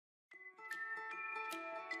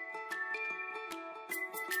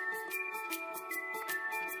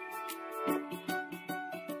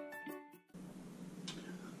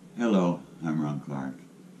Hello, I'm Rawn Clark.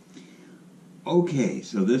 Okay,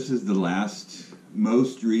 so this is the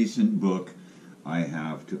most recent book I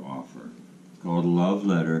have to offer. It's called Love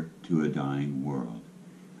Letter to a Dying World.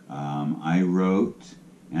 I wrote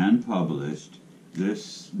and published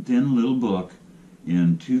this thin little book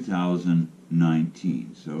in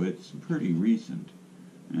 2019, so it's pretty recent.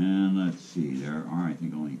 And let's see, there are, I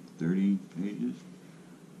think, only 30 pages?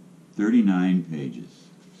 39 pages,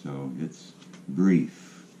 so it's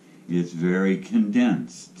brief. It's very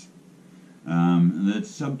condensed. The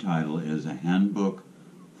subtitle is A Handbook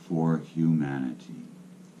for Humanity.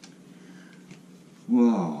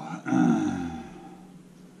 Whoa.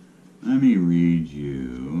 Let me read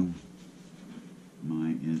you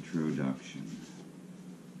my introduction.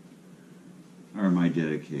 Or my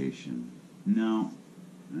dedication. No,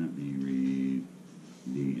 let me read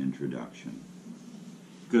the introduction.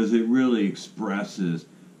 Because it really expresses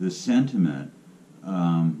the sentiment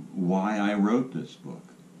why I wrote this book.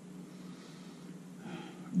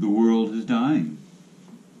 The world is dying.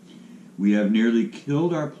 We have nearly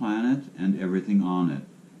killed our planet and everything on it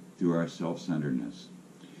through our self-centeredness.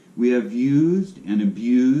 We have used and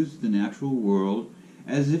abused the natural world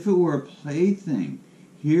as if it were a plaything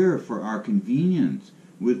here for our convenience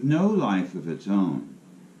with no life of its own.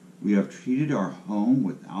 We have treated our home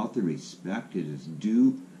without the respect it is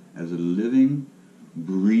due as a living,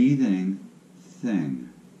 breathing thing.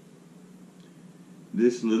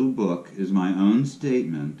 This little book is my own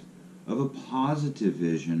statement of a positive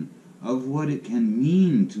vision of what it can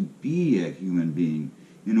mean to be a human being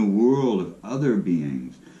in a world of other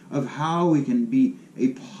beings, of how we can be a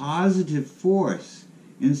positive force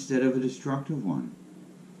instead of a destructive one.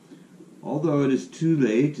 Although it is too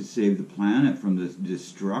late to save the planet from the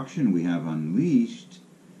destruction we have unleashed,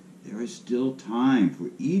 there is still time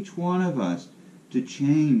for each one of us to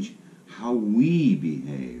change how we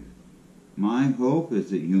behave. My hope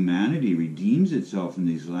is that humanity redeems itself in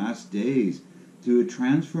these last days through a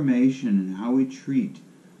transformation in how we treat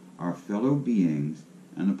our fellow beings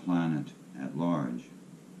and the planet at large.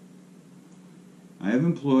 I have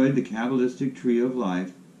employed the Kabbalistic tree of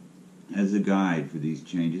life as a guide for these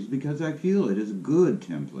changes because I feel it is a good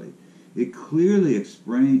template. It clearly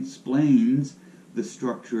explains the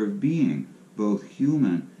structure of being, both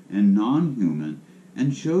human and non-human,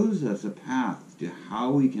 and shows us a path to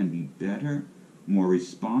how we can be better, more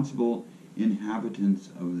responsible inhabitants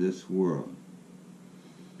of this world.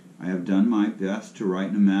 I have done my best to write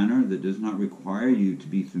in a manner that does not require you to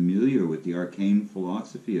be familiar with the arcane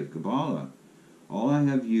philosophy of Kabbalah. All I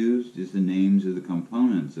have used is the names of the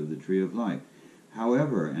components of the Tree of Life.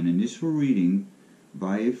 However, an initial reading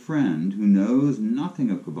by a friend who knows nothing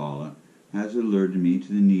of Kabbalah has alerted me to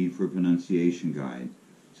the need for a pronunciation guide,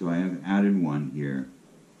 so I have added one here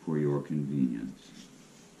for your convenience.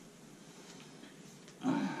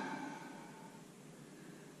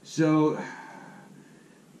 So,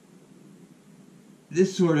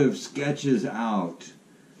 this sort of sketches out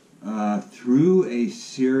through a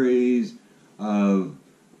series of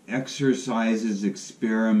exercises,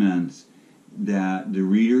 experiments that the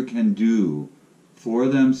reader can do for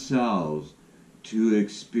themselves to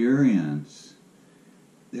experience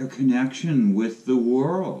their connection with the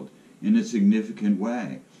world in a significant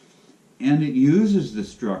way. And it uses the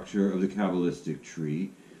structure of the Kabbalistic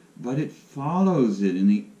tree, but it follows it in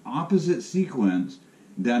the opposite sequence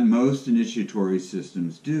that most initiatory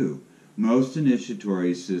systems do. Most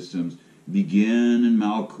initiatory systems begin in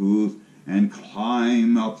Malkuth and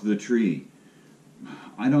climb up the tree.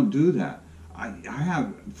 I don't do that.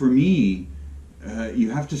 For me,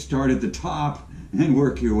 you have to start at the top and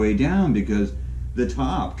work your way down, because the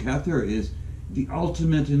top, Kether, is the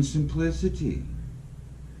ultimate in simplicity.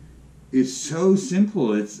 It's so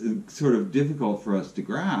simple, it's sort of difficult for us to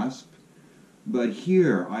grasp, but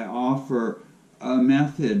here I offer a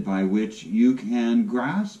method by which you can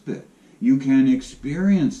grasp it. You can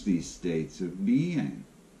experience these states of being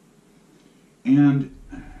and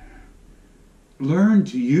learn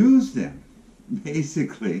to use them,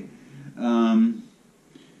 basically.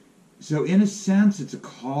 So in a sense, it's a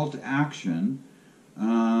call to action,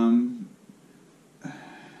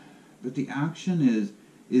 but the action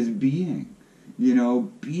is being. You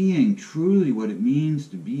know, being truly what it means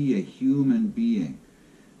to be a human being.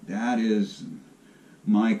 That is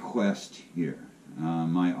my quest here,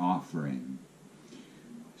 my offering.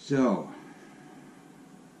 So,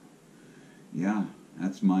 yeah,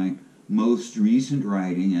 that's my most recent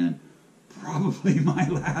writing, and probably my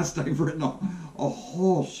last. I've written a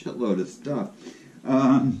whole shitload of stuff.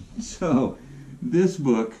 So, this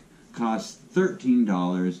book costs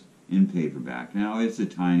 $13 in paperback. Now, it's a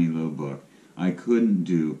tiny little book. I couldn't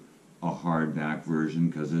do a hardback version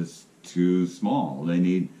because it's too small. They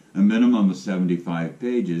need a minimum of 75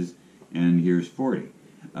 pages, and here's 40.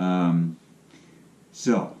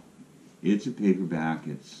 So, it's a paperback.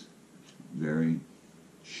 It's very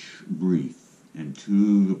brief and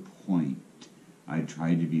to the point. I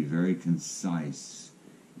tried to be very concise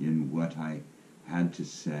in what I had to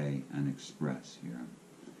say and express here,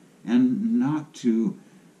 and not too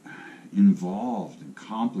involved and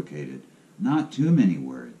complicated, not too many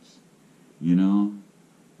words, you know.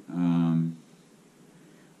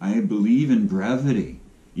 I believe in brevity,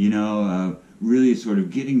 you know, really sort of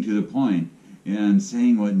getting to the point and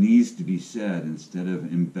saying what needs to be said instead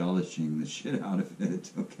of embellishing the shit out of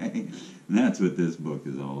it, okay? And that's what this book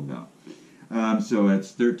is all about. So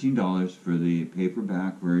it's $13 for the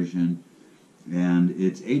paperback version, and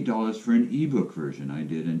it's $8 for an ebook version. I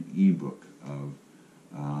did an ebook of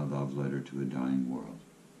Love Letter to a Dying World.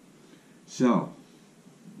 So,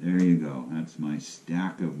 there you go. That's my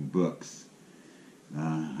stack of books.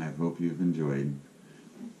 I hope you've enjoyed.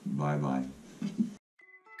 Bye-bye.